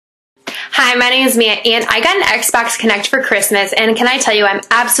Hi, my name is Mia, and I got an Xbox Connect for Christmas, and can I tell you, I'm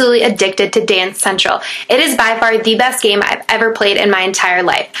absolutely addicted to Dance Central. It is by far the best game I've ever played in my entire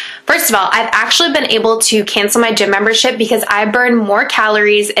life. First of all, I've actually been able to cancel my gym membership because I burn more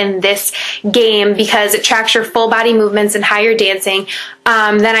calories in this game because it tracks your full body movements and how you're dancing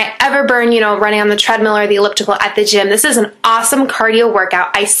than I ever burn, running on the treadmill or the elliptical at the gym. This is an awesome cardio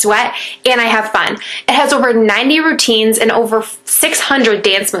workout. I sweat and I have fun. It has over 90 routines and over 600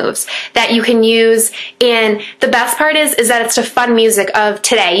 dance moves that you can use, and the best part is that it's the fun music of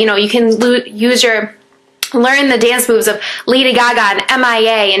today. You can learn the dance moves of Lady Gaga and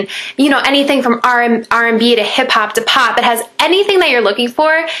MIA and, anything from R&B to hip hop to pop. It has anything that you're looking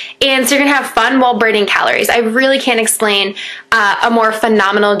for, and so you're gonna have fun while burning calories. I really can't explain a more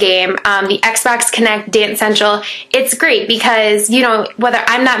phenomenal game. The Xbox Connect Dance Central, it's great because, whether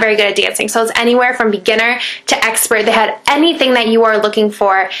I'm not very good at dancing, so it's anywhere from beginner to expert. They had anything that you are looking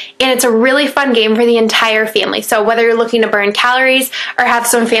for, and it's a really fun game for the entire family. So whether you're looking to burn calories or have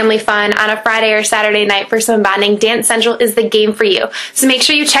some family fun on a Friday or Saturday night for some bonding, Dance Central is the game for you. So make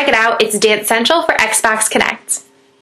sure you check it out. It's Dance Central for Xbox Connect.